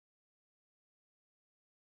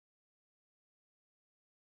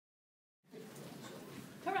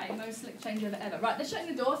Okay, most slick changeover ever. Right, they're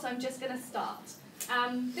shutting the door, so I'm just going to start.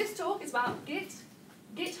 This talk is about Git,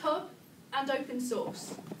 GitHub, and open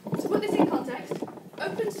source. To put this in context,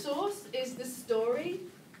 open source is the story.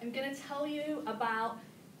 I'm going to tell you about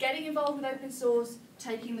getting involved with open source,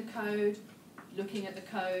 taking the code, looking at the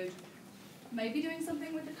code, maybe doing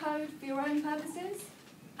something with the code for your own purposes,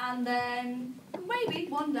 and then maybe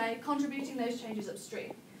one day contributing those changes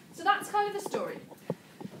upstream. So that's kind of the story.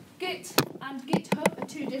 Git and GitHub are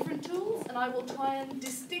two different tools, and I will try and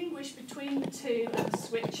distinguish between the two and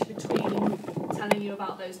switch between telling you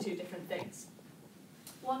about those two different things.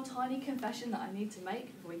 One tiny confession that I need to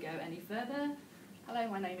make before we go any further. Hello,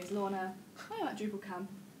 my name is Lorna. I'm at DrupalCamp,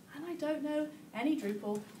 and I don't know any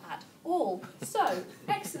Drupal at all. So,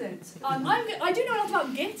 excellent. I do know a lot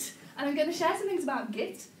about Git, and I'm going to share some things about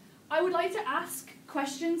Git. I would like to ask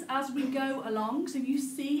questions as we go along, so if you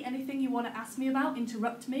see anything you want to ask me about,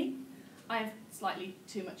 interrupt me. I have slightly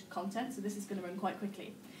too much content, so this is going to run quite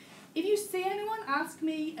quickly. If you see anyone ask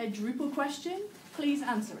me a Drupal question, please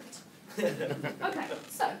answer it. Okay,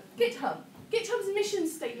 so GitHub. GitHub's mission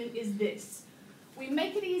statement is this. We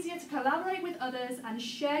make it easier to collaborate with others and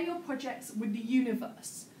share your projects with the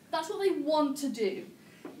universe. That's what they want to do.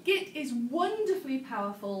 Git is wonderfully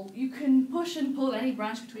powerful. You can push and pull any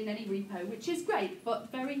branch between any repo, which is great,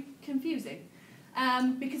 but very confusing.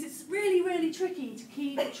 Because it's really, really tricky to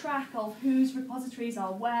keep track of whose repositories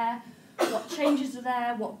are where, what changes are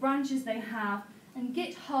there, what branches they have. And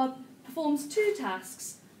GitHub performs two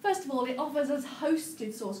tasks. First of all, it offers us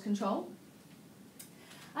hosted source control.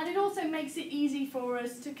 And it also makes it easy for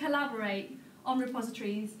us to collaborate on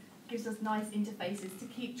repositories, gives us nice interfaces to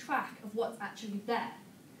keep track of what's actually there.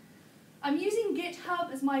 I'm using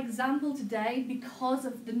GitHub as my example today because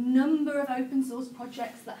of the number of open source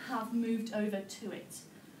projects that have moved over to it.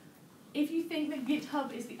 If you think that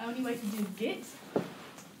GitHub is the only way to do Git,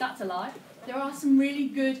 that's a lie. There are some really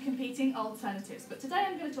good competing alternatives, but today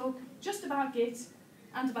I'm going to talk just about Git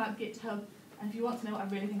and about GitHub, and if you want to know what I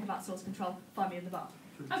really think about source control, find me in the bar.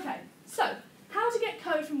 Okay, so how to get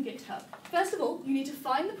code from GitHub? First of all, you need to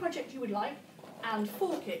find the project you would like and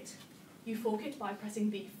fork it. You fork it by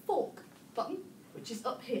pressing the fork button, which is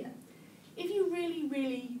up here. If you really,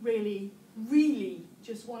 really, really, really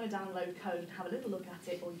just want to download code and have a little look at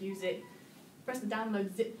it or use it, press the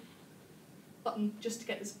download zip button just to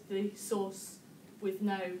get the source with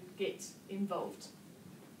no Git involved.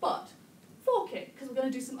 But fork it, because we're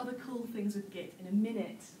going to do some other cool things with Git in a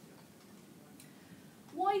minute.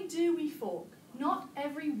 Why do we fork? Not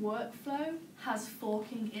every workflow has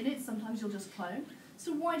forking in it. Sometimes you'll just clone.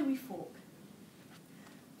 So why do we fork?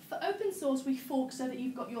 For open source, we fork so that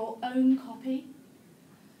you've got your own copy.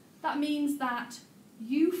 That means that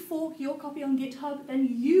you fork your copy on GitHub, then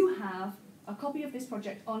you have a copy of this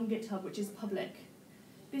project on GitHub, which is public.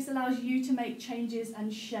 This allows you to make changes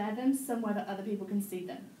and share them somewhere that other people can see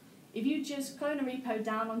them. If you just clone a repo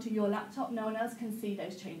down onto your laptop, no one else can see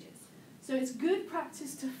those changes. So it's good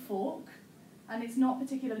practice to fork, and it's not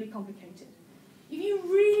particularly complicated. If you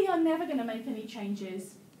really are never going to make any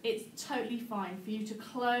changes, it's totally fine for you to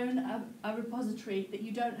clone a repository that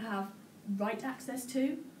you don't have write access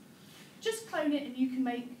to. Just clone it and you can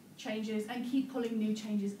make changes and keep pulling new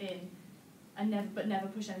changes in, and but never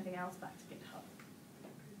push anything else back to GitHub.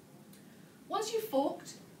 Once you've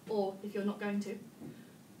forked, or if you're not going to,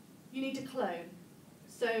 you need to clone.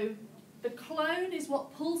 So the clone is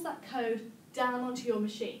what pulls that code down onto your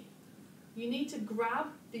machine. You need to grab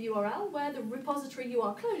the URL where the repository you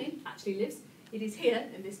are cloning actually lives. It is here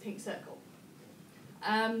in this pink circle.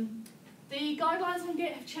 The guidelines on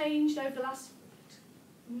Git have changed over the last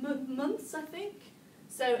months, I think.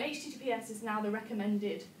 So HTTPS is now the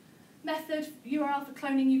recommended method URL for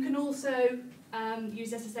cloning. You can also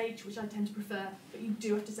use SSH, which I tend to prefer, but you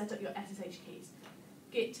do have to set up your SSH keys.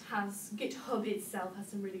 GitHub itself has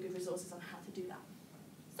some really good resources on how to do that.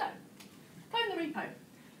 So, clone the repo.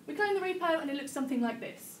 We clone the repo and it looks something like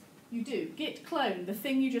this. You do git clone, the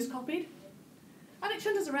thing you just copied, and it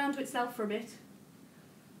chunters around to itself for a bit.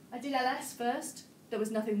 I did ls first, there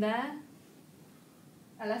was nothing there.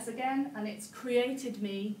 ls again, and it's created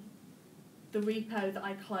me the repo that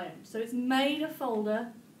I cloned. So it's made a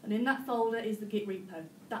folder, and in that folder is the Git repo.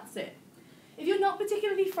 That's it. If you're not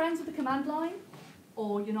particularly friends with the command line,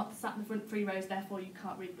 or you're not sat in the front 3 rows, therefore you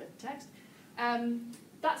can't read the text,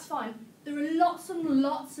 that's fine. There are lots and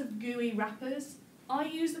lots of GUI wrappers. I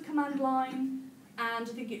use the command line, and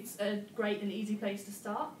I think it's a great and easy place to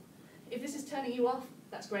start. If this is turning you off,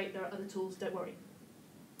 that's great. There are other tools, don't worry.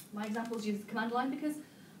 My examples use the command line because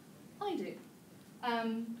I do.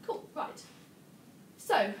 Cool, right.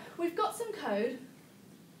 So we've got some code,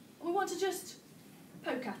 and we want to just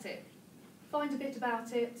poke at it, find a bit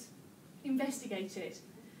about it, investigate it.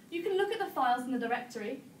 You can look at the files in the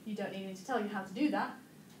directory. You don't need me to tell you how to do that.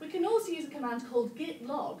 We can also use a command called git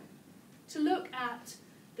log to look at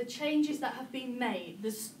the changes that have been made,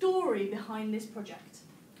 the story behind this project.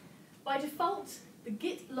 By default, the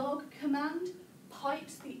git log command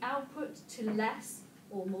pipes the output to less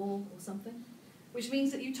or more or something, which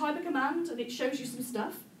means that you type a command and it shows you some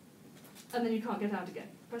stuff, and then you can't get out again.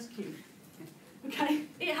 Press Q. Okay,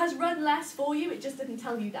 it has run less for you, it just didn't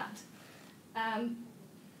tell you that.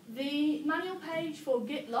 The manual page for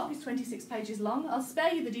git log is 26 pages long. I'll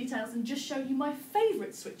spare you the details and just show you my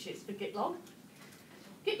favourite switches for git log.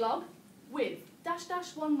 Git log with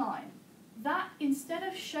 --1 line. That, instead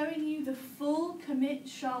of showing you the full commit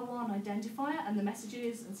SHA-1 identifier and the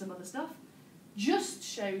messages and some other stuff, just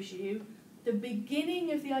shows you the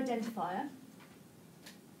beginning of the identifier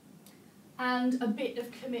and a bit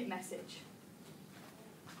of commit message.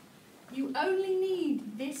 You only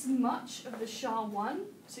need this much of the SHA-1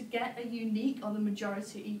 to get a unique on the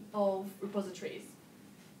majority of repositories.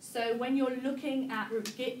 So when you're looking at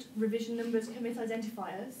Git revision numbers, commit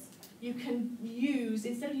identifiers, you can use,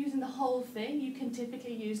 instead of using the whole thing, you can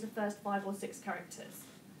typically use the first 5 or 6 characters,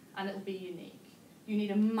 and it'll be unique. You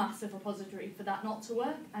need a massive repository for that not to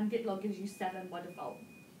work, and git log gives you 7 by default.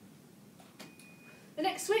 The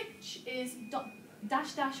next switch is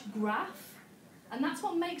 --graph. And that's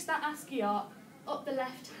what makes that ASCII art up the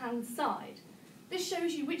left-hand side. This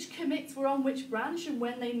shows you which commits were on which branch and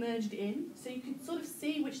when they merged in, so you can sort of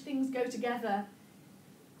see which things go together.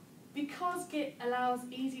 Because Git allows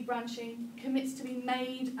easy branching, commits to be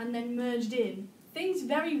made and then merged in, things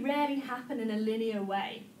very rarely happen in a linear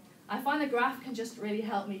way. I find the graph can just really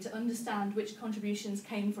help me to understand which contributions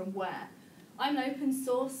came from where. I'm an open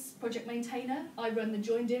source project maintainer. I run the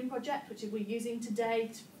Joined In project, which we're using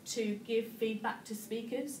today to give feedback to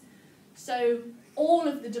speakers. So all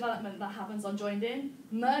of the development that happens on Joined In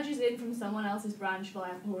merges in from someone else's branch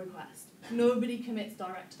via pull request. Nobody commits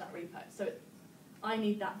direct to that repo. So I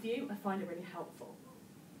need that view. I find it really helpful.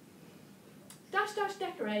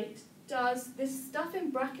 --decorate does this stuff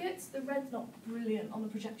in brackets. The red's not brilliant on the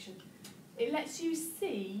projection. It lets you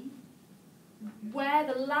see where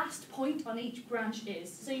the last point on each branch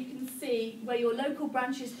is. So you can see where your local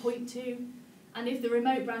branches point to, and if the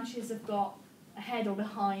remote branches have got ahead or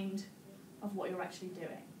behind of what you're actually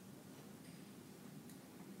doing.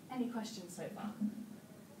 Any questions so far?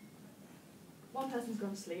 One person's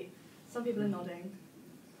gone to sleep. Some people are nodding.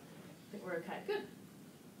 I think we're okay. Good.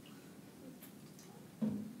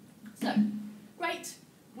 So, great.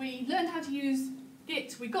 We learned how to use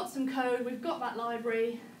Git. We've got some code. We've got that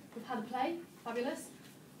library. We've had a play. Fabulous.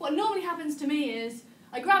 What normally happens to me is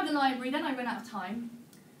I grab the library, then I run out of time,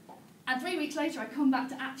 and 3 weeks later I come back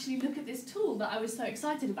to actually look at this tool that I was so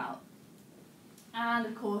excited about. And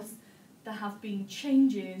of course, there have been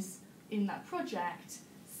changes in that project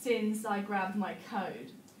since I grabbed my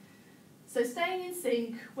code. So staying in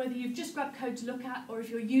sync, whether you've just grabbed code to look at or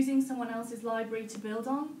if you're using someone else's library to build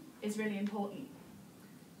on, is really important.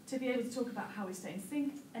 To be able to talk about how we stay in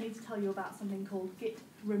sync, I need to tell you about something called Git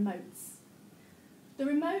remotes. The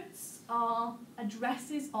remotes are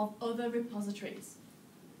addresses of other repositories.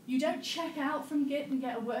 You don't check out from Git and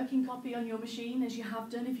get a working copy on your machine as you have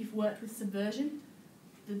done if you've worked with Subversion.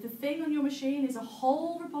 The thing on your machine is a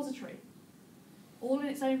whole repository. All in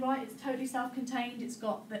its own right, it's totally self-contained, it's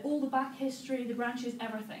got all the back history, the branches,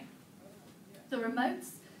 everything. The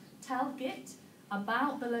remotes tell Git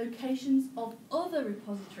about the locations of other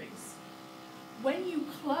repositories. When you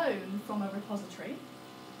clone from a repository,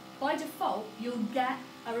 by default, you'll get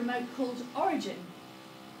a remote called origin,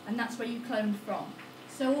 and that's where you cloned from.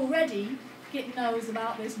 So already, Git knows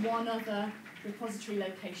about this one other repository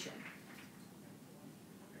location.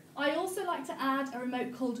 I also like to add a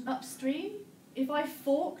remote called upstream. If I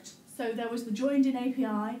forked, so there was the joined in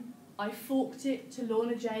API, I forked it to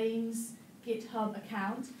Lorna Jane's GitHub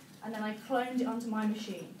account, and then I cloned it onto my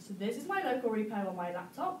machine. So this is my local repo on my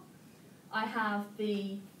laptop. I have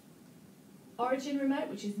the origin remote,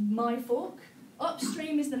 which is my fork.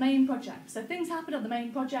 Upstream is the main project. So things happen at the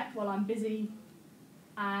main project while I'm busy,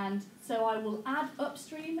 and so I will add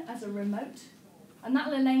upstream as a remote, and that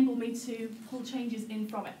will enable me to pull changes in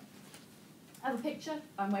from it. I have a picture.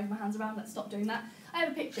 I'm waving my hands around. Let's stop doing that. I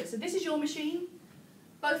have a picture. So this is your machine,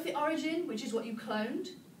 both the origin, which is what you cloned,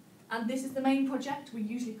 and this is the main project we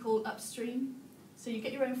usually call upstream. So you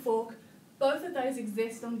get your own fork. Both of those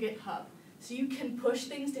exist on GitHub. So you can push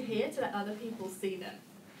things to here to let other people see them.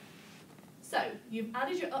 So you've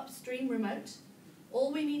added your upstream remote.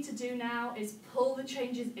 All we need to do now is pull the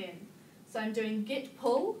changes in. So I'm doing git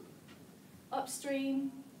pull,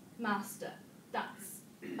 upstream, master. That's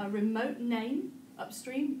a remote name,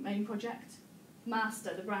 upstream, main project,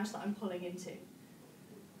 master, the branch that I'm pulling into.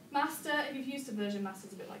 Master, if you've used Subversion,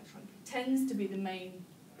 master's a bit like trunk. Tends to be the main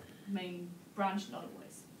branch, not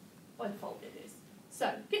always. By default it is.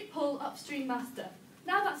 So, git pull upstream master.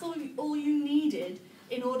 Now that's all you needed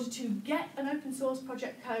in order to get an open source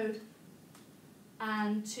project code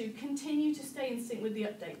and to continue to stay in sync with the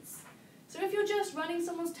updates. So if you're just running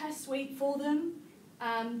someone's test suite for them,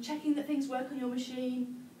 checking that things work on your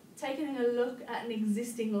machine, taking a look at an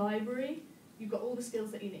existing library, you've got all the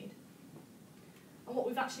skills that you need. And what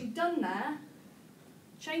we've actually done there,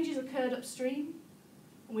 changes occurred upstream,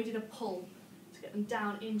 and we did a pull to get them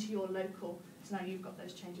down into your local, so now you've got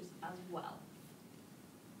those changes as well.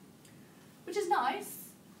 Which is nice,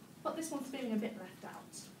 but this one's feeling a bit left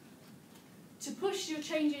out. To push your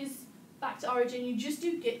changes back to origin, you just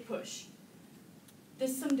do git push.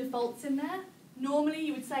 There's some defaults in there. Normally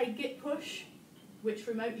you would say git push, which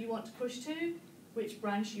remote you want to push to, which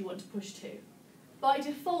branch you want to push to. By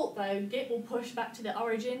default though, git will push back to the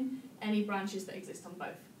origin any branches that exist on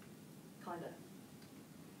both, kinda.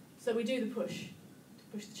 So we do the push, to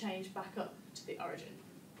push the change back up to the origin.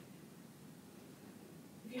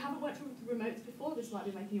 If you haven't worked with remotes before, this might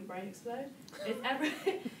be making your brain explode.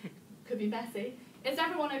 Could be messy. Is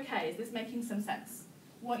everyone okay? Is this making some sense?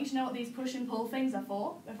 I want you to know what these push and pull things are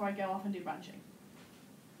for before I go off and do branching.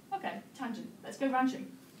 Okay, tangent. Let's go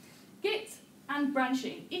branching. Git and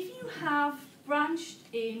branching. If you have branched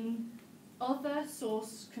in other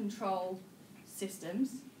source control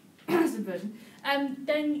systems, Subversion,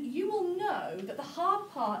 then you will know that the hard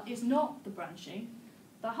part is not the branching.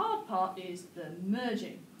 The hard part is the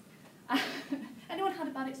merging. Anyone had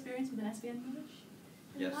a bad experience with an SVN merge?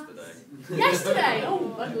 Yesterday. Yesterday!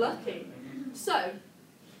 Oh, unlucky. So,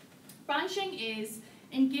 branching is,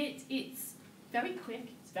 in Git, it's very quick,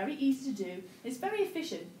 it's very easy to do, it's very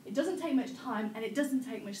efficient, it doesn't take much time, and it doesn't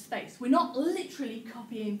take much space. We're not literally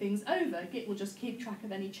copying things over, Git will just keep track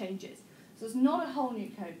of any changes. So it's not a whole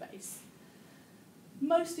new code base.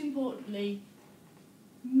 Most importantly,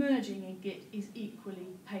 merging in Git is equally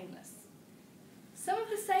painless. Some of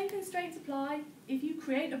the same constraints apply if you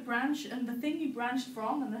create a branch and the thing you branched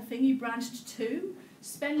from and the thing you branched to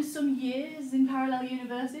spend some years in parallel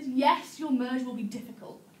universes. Yes, your merge will be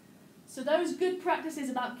difficult. So those good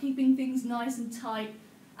practices about keeping things nice and tight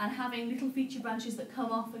and having little feature branches that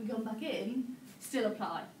come off and come back in still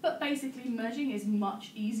apply. But basically merging is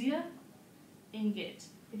much easier in Git.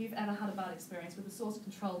 If you've ever had a bad experience with a source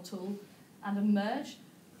control tool and a merge,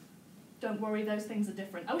 don't worry, those things are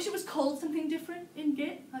different. I wish it was called something different in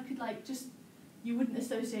Git. I could you wouldn't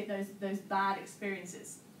associate those bad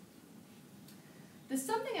experiences. There's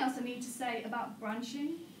something else I need to say about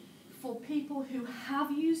branching for people who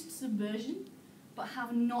have used Subversion but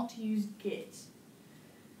have not used Git.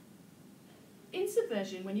 In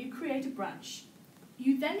Subversion, when you create a branch,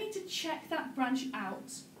 you then need to check that branch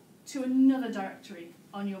out to another directory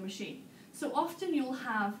on your machine. So often you'll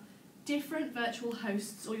have different virtual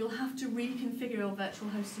hosts, or you'll have to reconfigure your virtual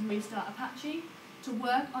host and restart Apache to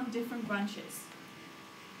work on different branches.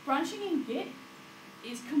 Branching in Git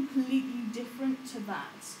is completely different to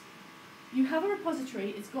that. You have a repository,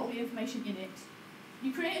 it's got all the information in it.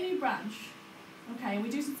 You create a new branch, okay, and we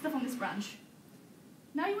do some stuff on this branch.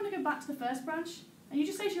 Now you want to go back to the first branch, and you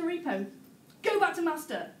just say to your repo, go back to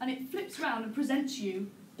master, and it flips around and presents you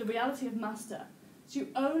the reality of master. So you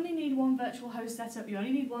only need one virtual host setup, you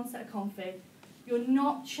only need one set of config. You're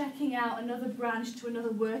not checking out another branch to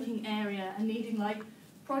another working area and needing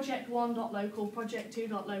project1.local,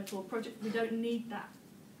 project2.local, we don't need that.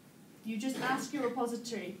 You just ask your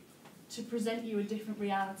repository to present you a different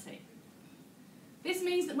reality. This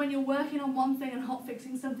means that when you're working on one thing and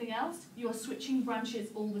hotfixing something else, you are switching branches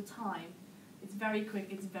all the time. It's very quick,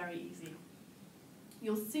 it's very easy.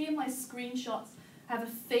 You'll see in my screenshots, I have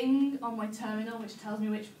a thing on my terminal which tells me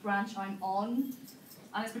which branch I'm on,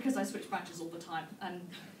 and it's because I switch branches all the time. And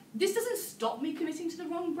this doesn't stop me committing to the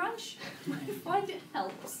wrong branch. I find it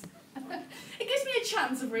helps. It gives me a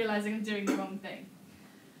chance of realising I'm doing the wrong thing.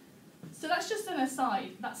 So that's just an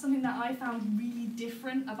aside. That's something that I found really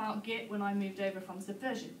different about Git when I moved over from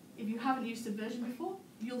Subversion. If you haven't used Subversion before,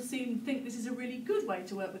 you'll soon think this is a really good way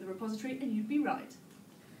to work with a repository, and you'd be right.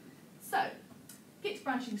 So, Git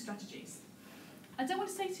branching strategies. I don't want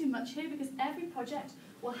to say too much here because every project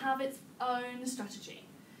will have its own strategy.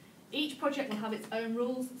 Each project will have its own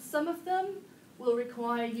rules. Some of them will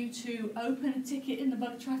require you to open a ticket in the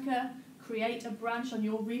bug tracker, create a branch on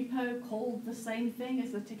your repo called the same thing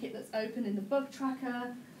as the ticket that's open in the bug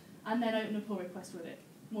tracker, and then open a pull request with it.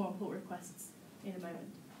 More on pull requests in a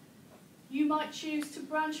moment. You might choose to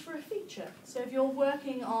branch for a feature. So if you're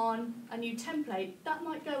working on a new template, that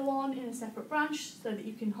might go on in a separate branch so that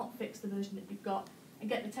you can hotfix the version that you've got and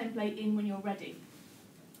get the template in when you're ready.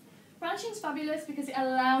 Branching is fabulous because it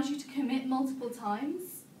allows you to commit multiple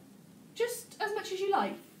times, just as much as you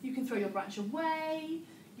like. You can throw your branch away.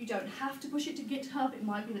 You don't have to push it to GitHub. It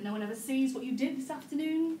might be that no one ever sees what you did this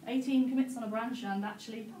afternoon, 18 commits on a branch, and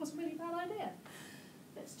actually that was a really bad idea.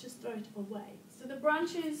 Let's just throw it away. So the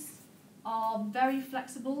branches are very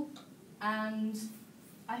flexible, and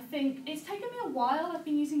I think it's taken me a while. I've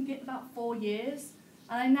been using Git about 4 years,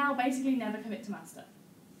 and I now basically never commit to master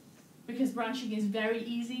because branching is very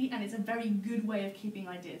easy and it's a very good way of keeping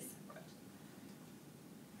ideas separate.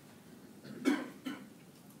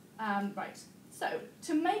 Right, so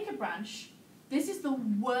to make a branch, this is the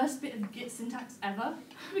worst bit of Git syntax ever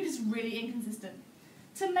because it's really inconsistent.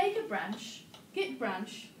 To make a branch, git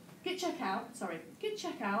branch, git checkout,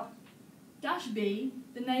 -b,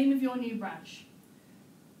 the name of your new branch.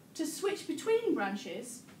 To switch between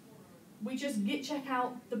branches, we just git check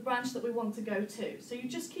out the branch that we want to go to. So you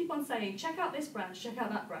just keep on saying, check out this branch, check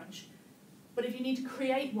out that branch. But if you need to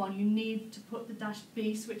create one, you need to put the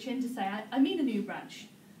 -b switch in to say, I need a new branch.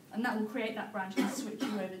 And that will create that branch and switch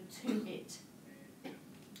you over to it.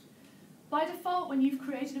 By default, when you've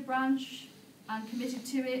created a branch and committed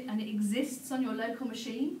to it and it exists on your local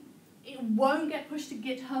machine, it won't get pushed to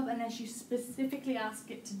GitHub unless you specifically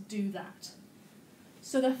ask it to do that.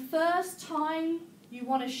 So the first time you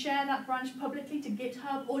want to share that branch publicly to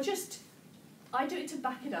GitHub, or just, I do it to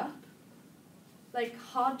back it up. Like,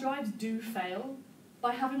 hard drives do fail.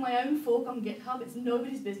 By having my own fork on GitHub, it's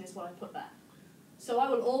nobody's business what I put there. So I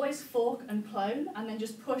will always fork and clone, and then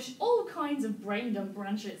just push all kinds of brain-dump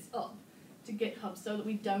branches up to GitHub so that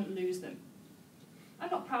we don't lose them. I'm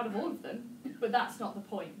not proud of all of them, but that's not the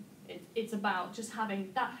point. It's about just having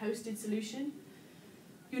that hosted solution.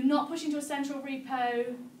 You're not pushing to a central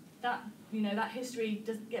repo. That history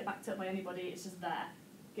doesn't get backed up by anybody. It's just there.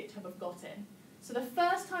 GitHub have got it. So the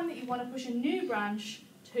first time that you want to push a new branch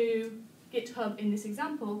to GitHub in this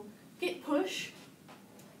example, git push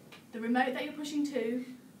the remote that you're pushing to,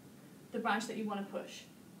 the branch that you want to push.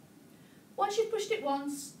 Once you've pushed it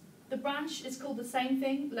once, the branch is called the same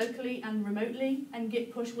thing locally and remotely, and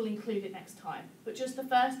git push will include it next time. But just the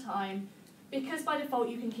first time, because by default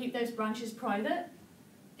you can keep those branches private,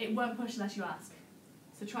 it won't push unless you ask.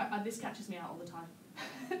 So this catches me out all the time.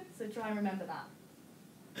 So try and remember that.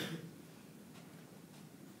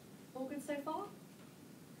 All good so far?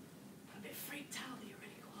 I'm a bit freaked out that you're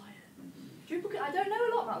really quiet. Drupal, I don't know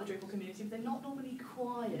a lot about the Drupal community, but they're not normally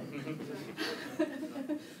quiet.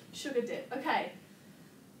 Sugar dip. Okay.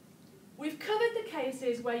 We've covered the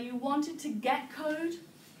cases where you wanted to get code,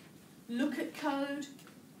 look at code,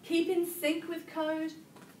 keep in sync with code,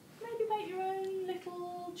 maybe make your own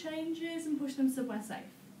little changes and push them somewhere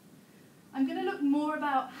safe. I'm going to look more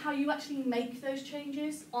about how you actually make those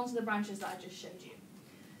changes onto the branches that I just showed you.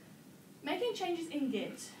 Making changes in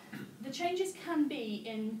Git, the changes can be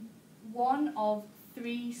in one of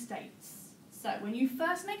 3 states. So when you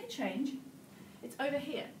first make a change, it's over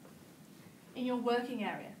here in your working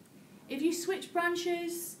area. If you switch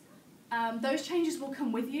branches, those changes will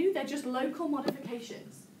come with you. They're just local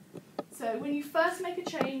modifications. So when you first make a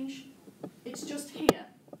change, it's just here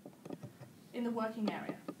in the working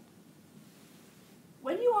area.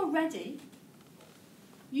 When you are ready,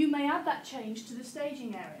 you may add that change to the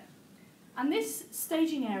staging area. And this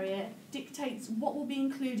staging area dictates what will be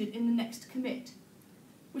included in the next commit,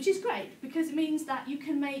 which is great because it means that you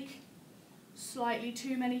can make slightly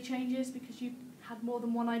too many changes because you had more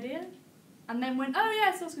than one idea. And then when, oh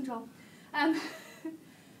yeah, source control.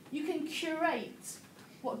 You can curate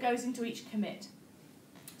what goes into each commit.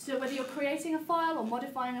 So whether you're creating a file or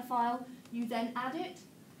modifying a file, you then add it,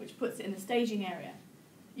 which puts it in the staging area.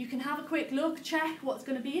 You can have a quick look, check what's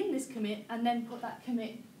going to be in this commit, and then put that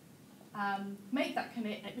commit, make that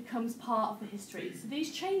commit, and it becomes part of the history. So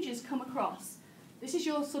these changes come across. This is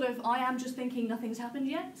your sort of, I am just thinking nothing's happened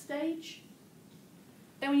yet stage.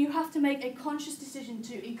 Then when you have to make a conscious decision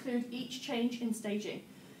to include each change in staging.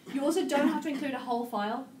 You also don't have to include a whole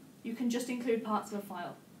file. You can just include parts of a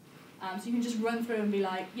file. So you can just run through and be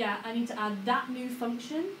like, yeah, I need to add that new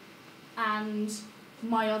function and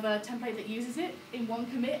my other template that uses it in one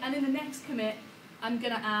commit. And in the next commit, I'm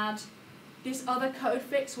going to add this other code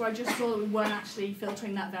fix where I just saw that we weren't actually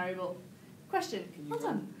filtering that variable. Question? Well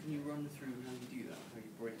done. Can you run through how you do that, how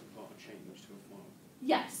you break apart a change to a file?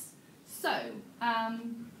 Yes. So,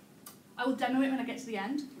 I will demo it when I get to the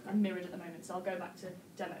end. I'm mirrored at the moment, so I'll go back to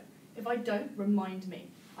demo. If I don't, remind me.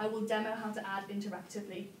 I will demo how to add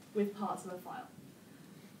interactively with parts of a file.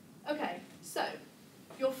 Okay, so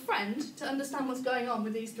your friend, to understand what's going on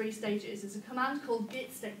with these 3 stages, is a command called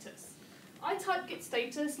git status. I type git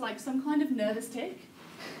status like some kind of nervous tick,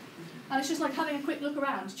 and it's just like having a quick look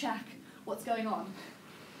around to check what's going on.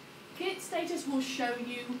 Git status will show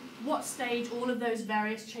you what stage all of those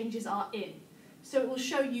various changes are in. So it will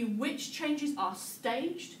show you which changes are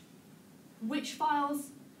staged, which files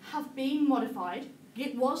have been modified.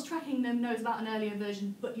 Git was tracking them, knows about an earlier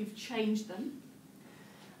version, but you've changed them.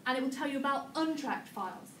 And it will tell you about untracked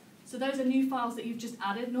files. So those are new files that you've just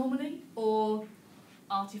added normally, or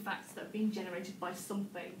artifacts that have been generated by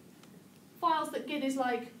something. Files that Git is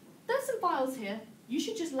like, there's some files here, you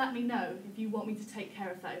should just let me know if you want me to take care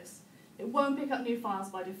of those. It won't pick up new files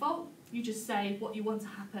by default, you just say what you want to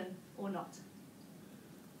happen or not.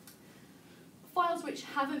 Files which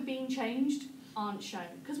haven't been changed aren't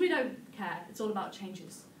shown, because we don't care, it's all about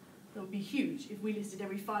changes. That would be huge if we listed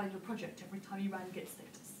every file in your project every time you ran git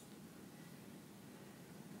status.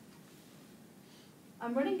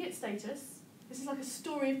 I'm running git status. This is like a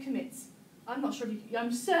story of commits. I'm not sure if you,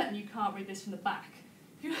 I'm certain you can't read this from the back.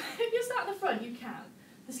 If you're sat at the front, you can.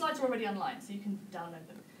 The slides are already online, so you can download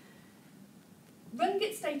them. Run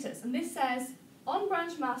git status, and this says, on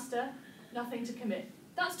branch master, nothing to commit.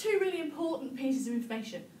 That's 2 really important pieces of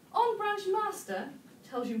information. On branch master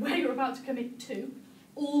tells you where you're about to commit to.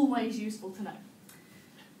 Always useful to know.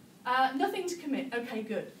 Nothing to commit. Okay,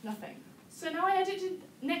 good. Nothing. So now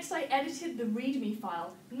next I edited the readme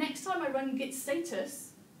file. Next time I run git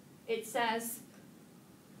status, it says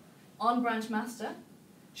on branch master,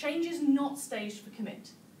 changes not staged for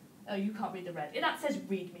commit. Oh, you can't read the red. That says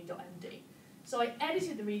readme.md. So I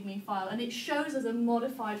edited the readme file, and it shows as a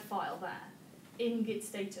modified file there in git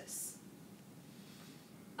status.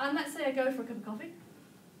 And let's say I go for a cup of coffee,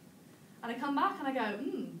 and I come back and I go,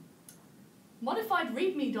 modified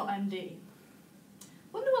readme.md.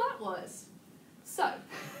 Wonder what that was. So,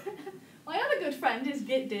 my other good friend is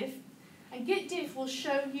git diff, and git diff will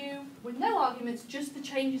show you, with no arguments, just the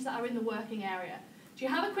changes that are in the working area. Do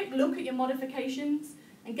you have a quick look at your modifications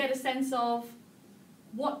and get a sense of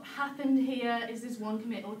what happened here? Is this 1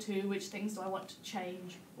 commit or 2? Which things do I want to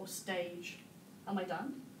change or stage? Am I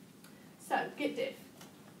done? So, git diff.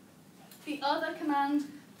 The other command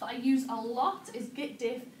that I use a lot is git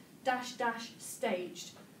diff --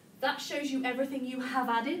 staged. That shows you everything you have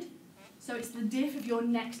added. So it's the diff of your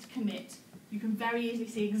next commit. You can very easily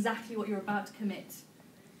see exactly what you're about to commit.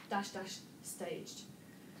 -- staged.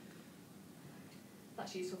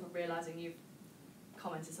 That's useful for realising you've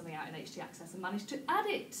commented something out in htaccess and managed to add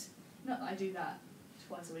it. Not that I do that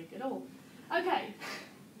twice a week at all. Okay.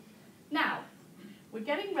 Now, we're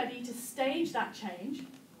getting ready to stage that change.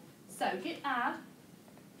 So git add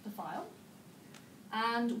the file.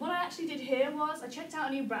 And what I actually did here was I checked out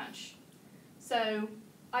a new branch. So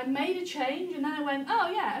I made a change, and then I went, oh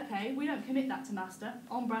yeah, okay, we don't commit that to master,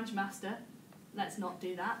 on branch master, let's not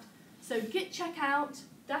do that. So git checkout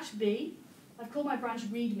 -b, I've called my branch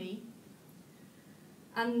readme,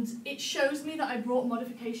 and it shows me that I brought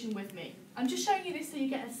modification with me. I'm just showing you this so you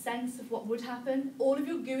get a sense of what would happen. All of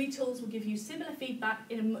your GUI tools will give you similar feedback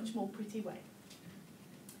in a much more pretty way.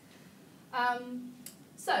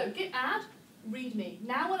 So git add readme.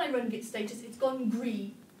 Now when I run git status, it's gone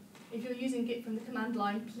green. If you're using Git from the command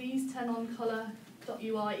line, please turn on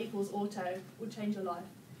color.ui = auto. Will change your life.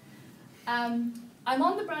 I'm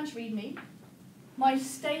on the branch readme. My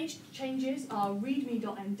staged changes are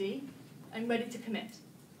readme.md. I'm ready to commit.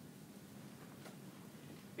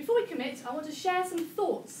 Before we commit, I want to share some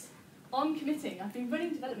thoughts on committing. I've been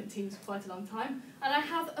running development teams for quite a long time, and I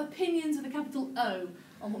have opinions with a capital O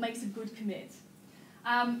on what makes a good commit.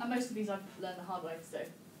 And most of these I've learned the hard way, so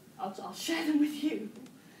I'll share them with you.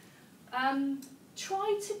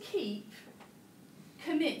 Try to keep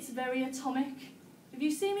commits very atomic. If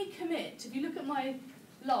you see me commit, if you look at my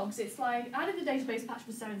logs, it's like, added the database patch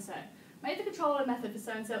for so-and-so, made the controller method for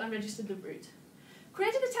so-and-so, and registered the root.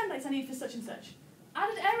 Created the templates I need for such and such.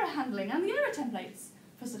 Added error handling and the error templates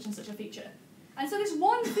for such and such a feature. And so this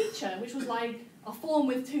one feature, which was like a form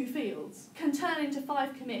with 2 fields, can turn into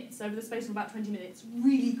 5 commits over the space of about 20 minutes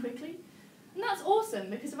really quickly. And that's awesome,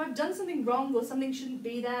 because if I've done something wrong or something shouldn't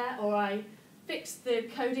be there, or I fixed the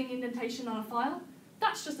coding indentation on a file,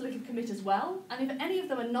 that's just a little commit as well. And if any of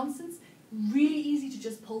them are nonsense, really easy to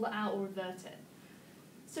just pull that out or revert it.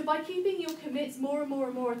 So by keeping your commits more and more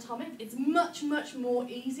and more atomic, it's much, much more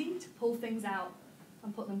easy to pull things out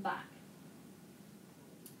and put them back.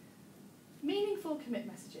 Meaningful commit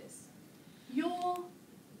messages. Your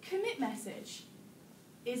commit message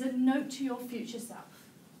is a note to your future self.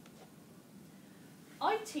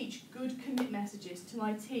 I teach good commit messages to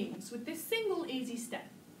my teams with this single easy step.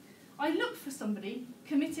 I look for somebody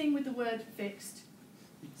committing with the word fixed,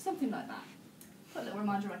 something like that. Put a little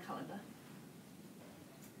reminder on my calendar.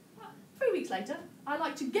 3 weeks later, I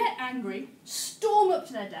like to get angry, storm up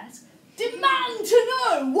to their desk, demand to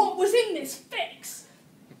know what was in this fix.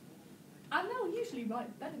 And they'll usually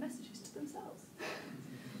write better messages to themselves.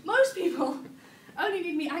 Most people only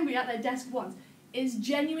need me angry at their desk once. It's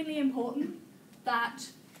genuinely important that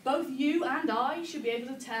both you and I should be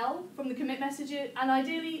able to tell from the commit messages, and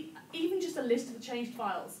ideally even just a list of the changed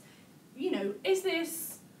files. You know, is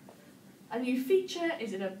this a new feature?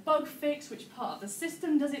 Is it a bug fix? Which part of the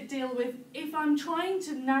system does it deal with? If I'm trying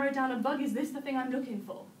to narrow down a bug, is this the thing I'm looking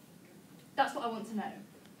for? That's what I want to know.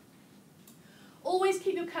 Always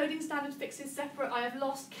keep your coding standard fixes separate. I have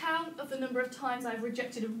lost count of the number of times I've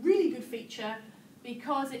rejected a really good feature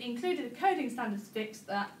because it included a coding standards fix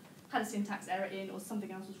that had a syntax error in or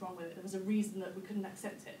something else was wrong with it. There was a reason that we couldn't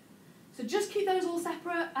accept it. So just keep those all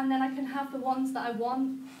separate, and then I can have the ones that I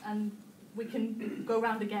want, and we can go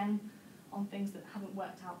around again on things that haven't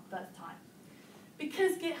worked out first time.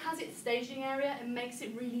 Because Git has its staging area, it makes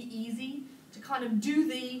it really easy to kind of do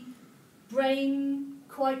the brain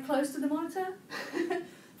quite close to the monitor,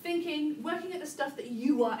 working at the stuff that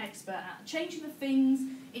you are expert at, changing the things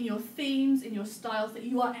in your themes, in your styles that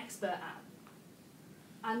you are expert at,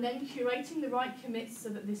 and then curating the right commits so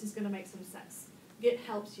that this is going to make some sense. Git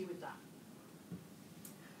helps you with that.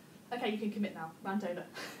 Okay, you can commit now, rant over.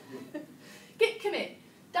 Git commit,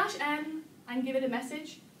 -n and give it a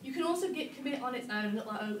message. You can also git commit on its own and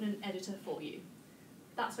it'll open an editor for you.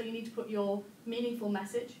 That's where you need to put your meaningful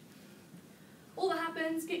message. All that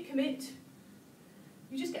happens, git commit,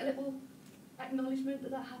 you just get a little acknowledgement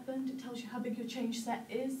that that happened. It tells you how big your change set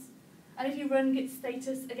is. And if you run git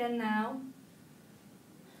status again now,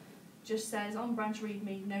 just says on branch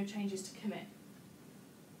readme, no changes to commit.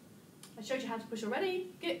 I showed you how to push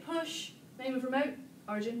already. Git push, name of remote,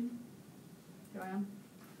 origin, here I am,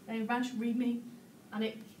 name of branch readme, and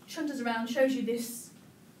it chunters around, shows you this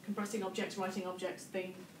compressing objects, writing objects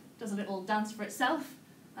thing, does a little dance for itself,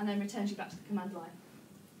 and then returns you back to the command line.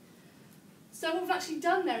 So what we've actually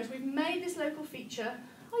done there is we've made this local feature,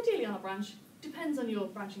 ideally on a branch, depends on your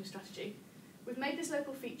branching strategy. We've made this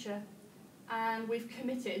local feature and we've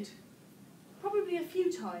committed probably a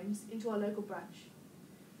few times into our local branch.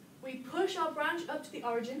 We push our branch up to the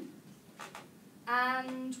origin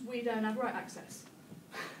and we don't have write access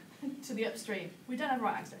to the upstream. We don't have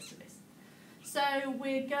write access to this. So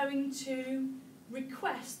we're going to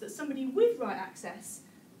request that somebody with write access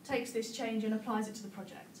takes this change and applies it to the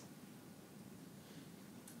project.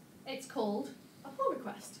 It's called a pull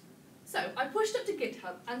request. So I pushed up to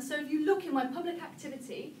GitHub, and so if you look in my public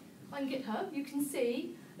activity on GitHub, you can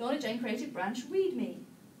see Lorna Jane created branch readme.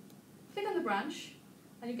 Click on the branch,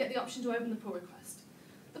 and you get the option to open the pull request.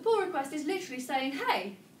 The pull request is literally saying,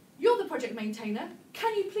 hey, you're the project maintainer,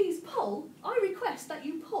 can you please pull? I request that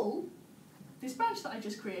you pull this branch that I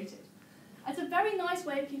just created. It's a very nice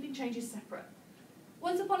way of keeping changes separate.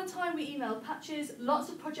 Once upon a time we emailed patches, lots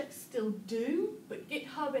of projects still do, but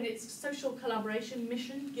GitHub in its social collaboration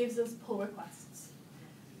mission gives us pull requests.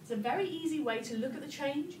 It's a very easy way to look at the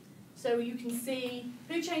change, so you can see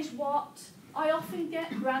who changed what. I often get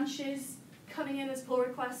branches coming in as pull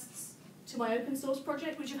requests to my open source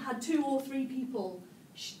project, which have had 2 or 3 people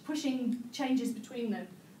pushing changes between them.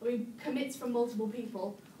 I mean, commits from multiple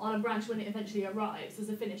people on a branch when it eventually arrives as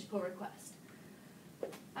a finished pull request.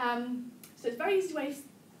 So it's a very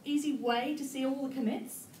easy way to see all the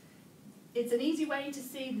commits. It's an easy way to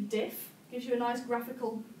see the diff, gives you a nice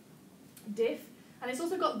graphical diff, and it's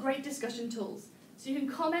also got great discussion tools. So you can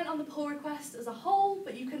comment on the pull request as a whole,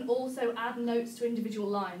 but you can also add notes to individual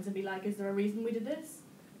lines and be like, is there a reason we did this?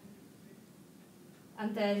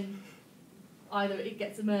 And then either it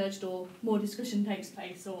gets merged or more discussion takes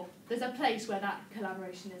place, or there's a place where that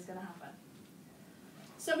collaboration is going to happen.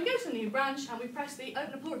 So we go to the new branch and we press the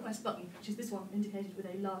Open a Pull Request button, which is this one indicated with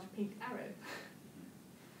a large pink arrow.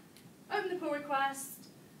 Open the pull request,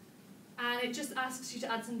 and it just asks you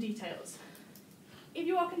to add some details. If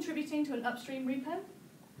you are contributing to an upstream repo,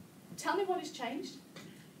 tell me what has changed,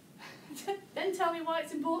 then tell me why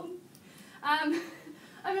it's important. I'm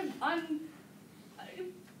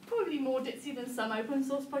probably more ditzy than some open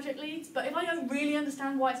source project leads, but if I don't really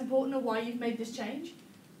understand why it's important or why you've made this change,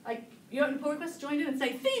 like you open a pull request, join in and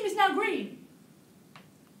say, theme is now green.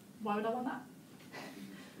 Why would I want that?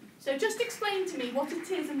 So just explain to me what it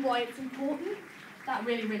is and why it's important. That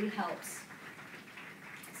really, really helps.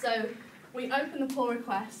 So we open the pull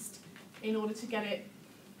request in order to get it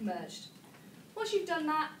merged. Once you've done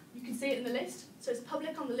that, you can see it in the list. So it's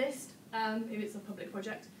public on the list, if it's a public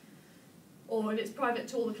project. or if it's private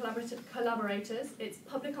to all the collaborators, it's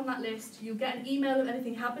public on that list. You'll get an email if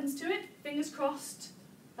anything happens to it. Fingers crossed,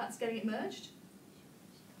 that's getting it merged.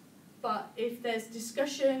 But if there's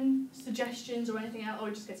discussion, suggestions, or anything else,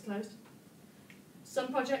 it just gets closed. Some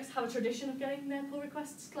projects have a tradition of getting their pull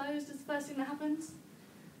requests closed as the first thing that happens.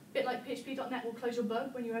 A bit like PHP.NET will close your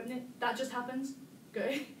bug when you open it. That just happens.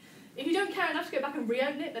 Good. If you don't care enough to go back and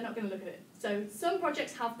reopen it, they're not going to look at it. So some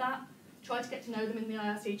projects have that. Try to get to know them in the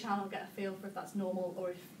IRC channel, get a feel for if that's normal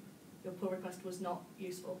or if your pull request was not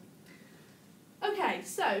useful. Okay,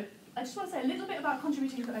 so I just want to say a little bit about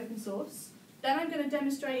contributing to open source. Then I'm going to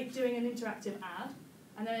demonstrate doing an interactive ad,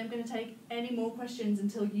 and then I'm going to take any more questions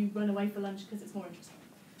until you run away for lunch because it's more interesting.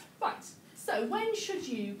 Right, so when should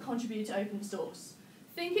you contribute to open source?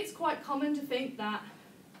 I think it's quite common to think that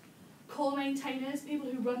core maintainers,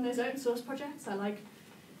 people who run those open source projects, are like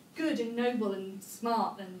good and noble and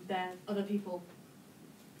smart and they're other people.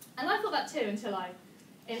 And I thought that too until I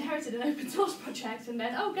inherited an open source project and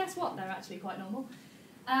then, oh, guess what, they're actually quite normal.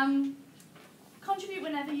 Contribute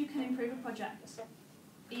whenever you can improve a project,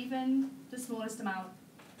 even the smallest amount.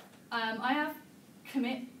 I have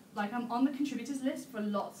I'm on the contributors list for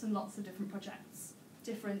lots and lots of different projects,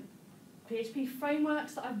 different PHP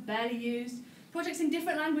frameworks that I've barely used, projects in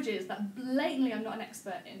different languages that blatantly I'm not an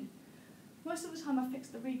expert in. Most of the time I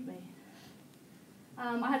fixed the README.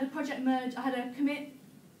 I had a project merge, I had a commit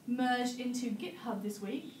merged into GitHub this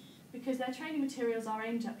week because their training materials are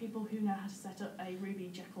aimed at people who know how to set up a Ruby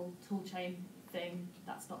Jekyll toolchain thing.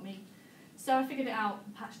 That's not me. So I figured it out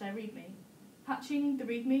and patched their README. Patching the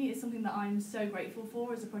README is something that I'm so grateful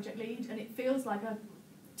for as a project lead, and it feels like a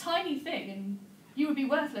tiny thing, and you would be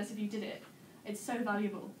worthless if you did it. It's so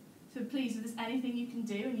valuable. So please, if there's anything you can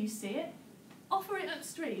do and you see it, offer it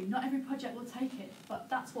upstream. Not every project will take it, but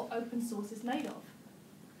that's what open source is made of.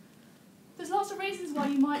 There's lots of reasons why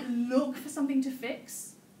you might look for something to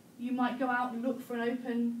fix. You might go out and look for an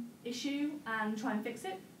open issue and try and fix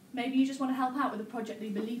it. Maybe you just want to help out with a project that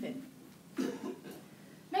you believe in.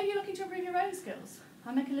 Maybe you're looking to improve your own skills.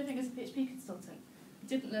 I make a living as a PHP consultant. I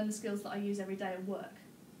didn't learn the skills that I use every day at work.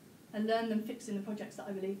 I learned them fixing the projects that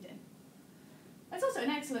I believed in. It's also an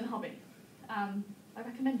excellent hobby. I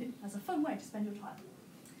recommend it as a fun way to spend your time.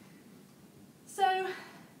 So,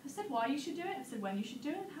 I said why you should do it, I said when you should do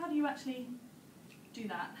it. How do you actually do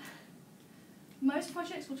that? Most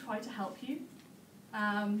projects will try to help you.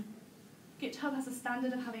 GitHub has a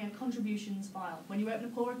standard of having a contributions file. When you open a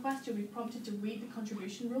pull request, you'll be prompted to read the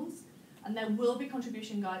contribution rules, and there will be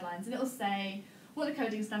contribution guidelines, and it'll say what the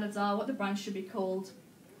coding standards are, what the branch should be called.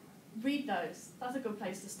 Read those. That's a good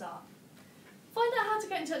place to start. Find out how to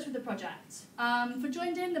get in touch with the project. For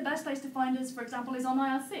Joined In, the best place to find us, for example, is on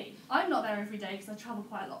IRC. I'm not there every day because I travel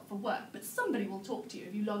quite a lot for work, but somebody will talk to you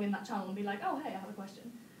if you log in that channel and be like, oh, hey, I have a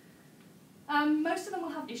question. Most of them will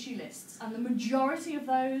have issue lists, and the majority of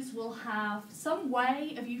those will have some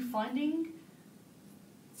way of you finding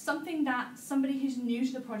something that somebody who's new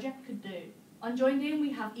to the project could do. On Joined In,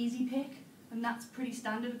 we have Easy Pick, and that's pretty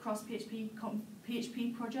standard across PHP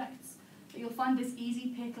projects. But you'll find this Easy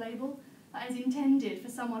Pick label that is intended for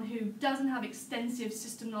someone who doesn't have extensive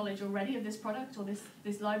system knowledge already of this product or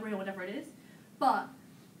this library or whatever it is, but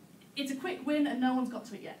it's a quick win and no one's got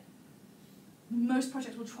to it yet. Most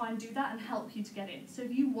projects will try and do that and help you to get in. So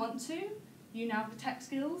if you want to, you now have the tech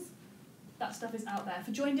skills, that stuff is out there.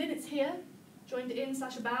 For Joined In, it's here. Joined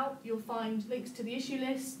In/about, you'll find links to the issue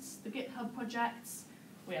lists, the GitHub projects.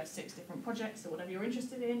 We have 6 different projects, so whatever you're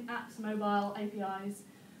interested in, apps, mobile, APIs,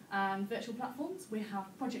 and virtual platforms. We have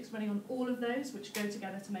projects running on all of those, which go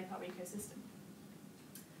together to make our ecosystem.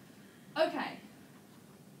 Okay,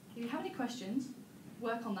 if you have any questions,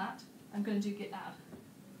 work on that. I'm going to do Git add.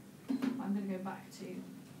 I'm going to go back to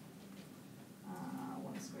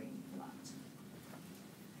one screen for that.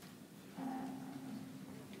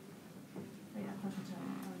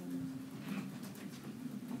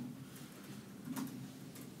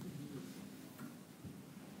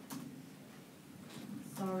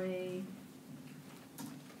 Sorry.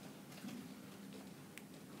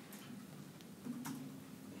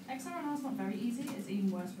 XRNR is not very easy, it's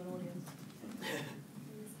even worse for an audience.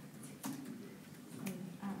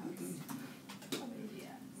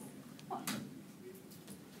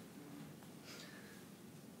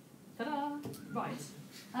 Ta-da! Right.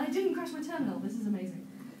 And I didn't crash my terminal, this is amazing.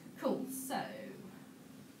 Cool, so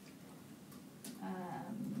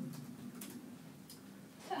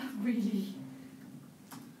really?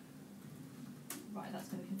 Right, that's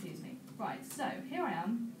going to confuse me. Right, so here I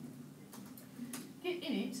am. Git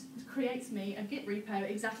init creates me a Git repo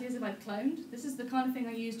exactly as if I'd cloned. This is the kind of thing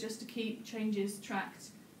I use just to keep changes tracked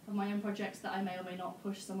of my own projects that I may or may not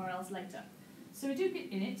push somewhere else later. So we do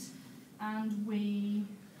git init, and we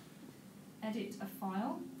edit a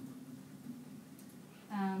file,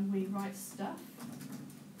 and we write stuff.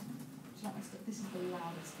 This is the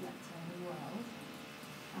loudest lecture in the world.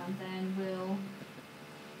 And then we'll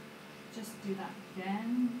just do that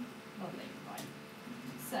again. Lovely, right.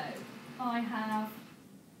 So I have,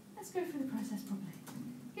 let's go through the process properly.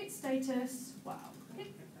 Git status, wow.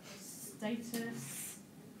 Git status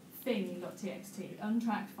thing.txt,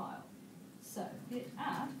 untracked file. So git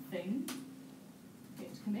add thing,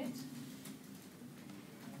 git commit.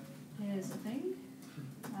 Here's a thing,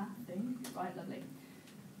 right, lovely.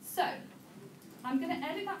 So I'm going to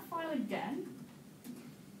edit that file again,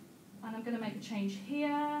 and I'm going to make a change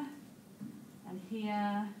here, and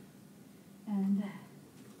here, and there.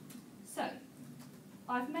 So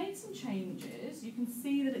I've made some changes. You can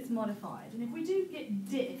see that it's modified, and if we do git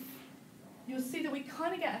diff, you'll see that we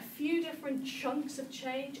kind of get a few different chunks of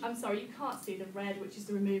change. I'm sorry, you can't see the red, which is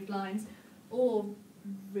the removed lines, or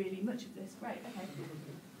really much of this. Great, okay.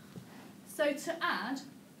 So to add,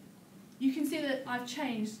 you can see that I've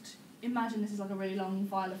changed, imagine this is like a really long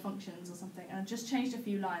file of functions or something, and I've just changed a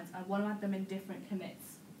few lines, and I want to add them in different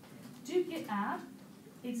commits. Do git add,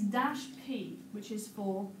 it's -p, which is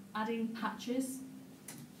for adding patches,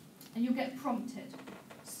 and you'll get prompted.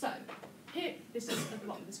 So, here, this is at the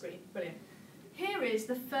bottom of the screen, brilliant. Here is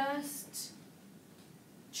the first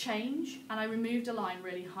change, and I removed a line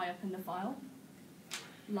really high up in the file,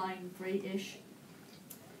 line 3-ish.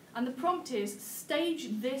 And the prompt is, stage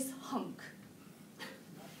this hunk.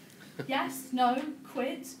 Yes, no,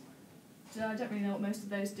 quit. I don't really know what most of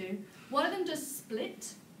those do. One of them does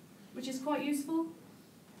split, which is quite useful.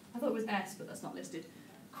 I thought it was S, but that's not listed.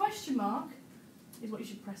 Question mark is what you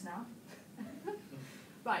should press now.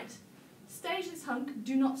 Right, stage this hunk,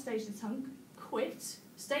 do not stage this hunk, quit.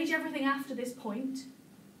 Stage everything after this point.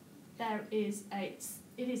 There is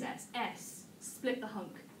it is S, S, split the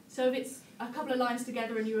hunk. So if it's a couple of lines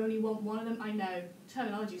together and you only want one of them, I know,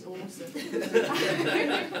 terminology is awesome.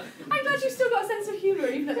 I'm glad you've still got a sense of humour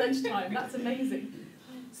even at lunchtime, that's amazing.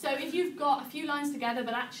 So if you've got a few lines together,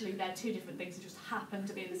 but actually they're two different things that just happen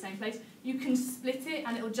to be in the same place, you can split it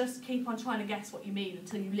and it'll just keep on trying to guess what you mean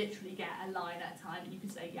until you literally get a line at a time and you can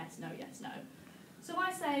say yes, no, yes, no. So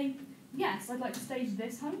I say, yes, I'd like to stage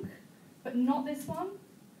this hunk, but not this one,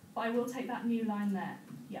 but I will take that new line there,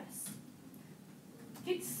 yes.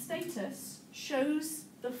 Git status shows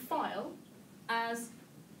the file as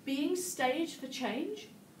being staged for change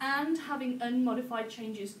and having unmodified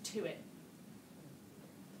changes to it.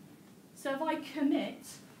 So if I commit,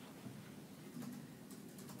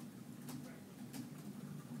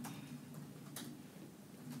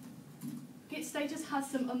 Git status has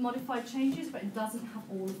some unmodified changes, but it doesn't have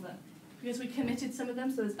all of them because we committed some of them,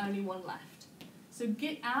 so there's only one left. So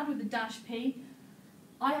git add with the -p,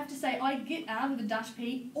 I have to say I git add with the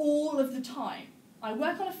 -p all of the time. I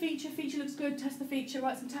work on a feature looks good, test the feature,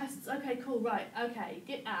 write some tests, okay, cool, right, okay,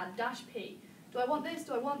 git add -p. Do I want this,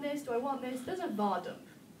 do I want this, do I want this? There's a var dump.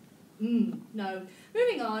 No.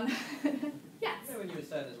 Moving on. Yes? You know, when you were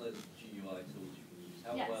saying there's loads of GUI tools you can use,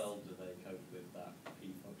 how Yes. well do they cope with that P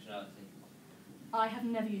functionality? I have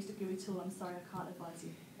never used a GUI tool, I'm sorry, I can't advise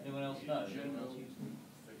you. Anyone else know? Anyone else use them?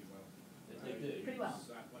 Pretty well. If they do? Pretty well.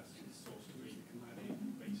 Atlas is source tree. You can add in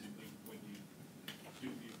basically when you do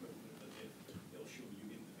the equivalent of a diff, it'll show you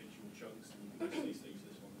individual chunks and you can actually stage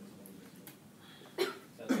this one, this one, and this one.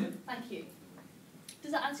 Sounds good. Thank you.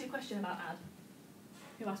 Does that answer your question about add?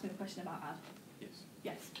 Who asked me the question about add? Yes.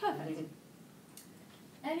 Yes, perfect.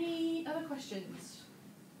 Any other questions?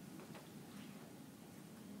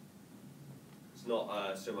 It's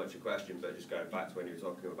not so much a question, but just going back to when you were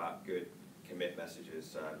talking about good commit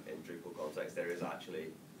messages in Drupal context, there is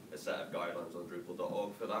actually a set of guidelines on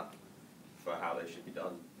Drupal.org for that, for how they should be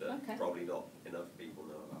done, that Okay. probably not enough people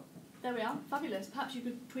know about. There we are, fabulous. Perhaps you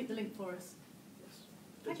could tweet the link for us. Yes.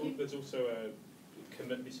 Thank you. There's also a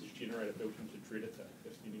commit message generator built into Dreditor,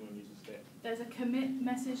 if anyone uses that. There's a commit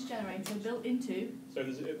message generator built into. So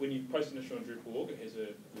when you post an issue on Drupal.org, there's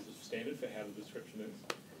a standard for how the description is.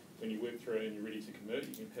 When you work through it and you're ready to commit,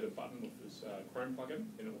 you can hit a button with this Chrome plugin,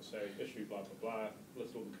 and it will say issue blah blah blah,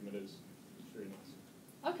 list all the committers. It's very nice.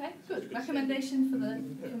 Okay, good. Good Recommendation for the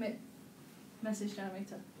commit message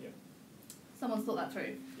generator. Yeah. Someone's thought that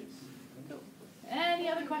through. Yes. Cool. Any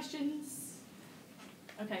other questions?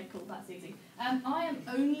 Okay, cool, that's easy. I am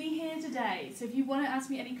only here today, so if you want to ask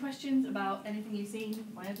me any questions about anything you've seen,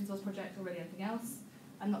 my open source project or really anything else,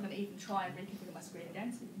 I'm not going to even try and reconfigure my screen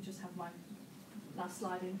again, so you can just have my last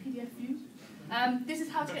slide in PDF view. This is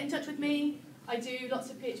how to get in touch with me. I do lots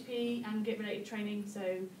of PHP and Git related training, so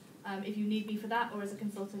if you need me for that or as a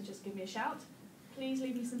consultant, just give me a shout. Please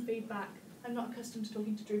leave me some feedback. I'm not accustomed to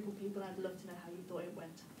talking to Drupal people and I'd love to know how you thought it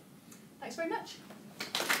went. Thanks very much.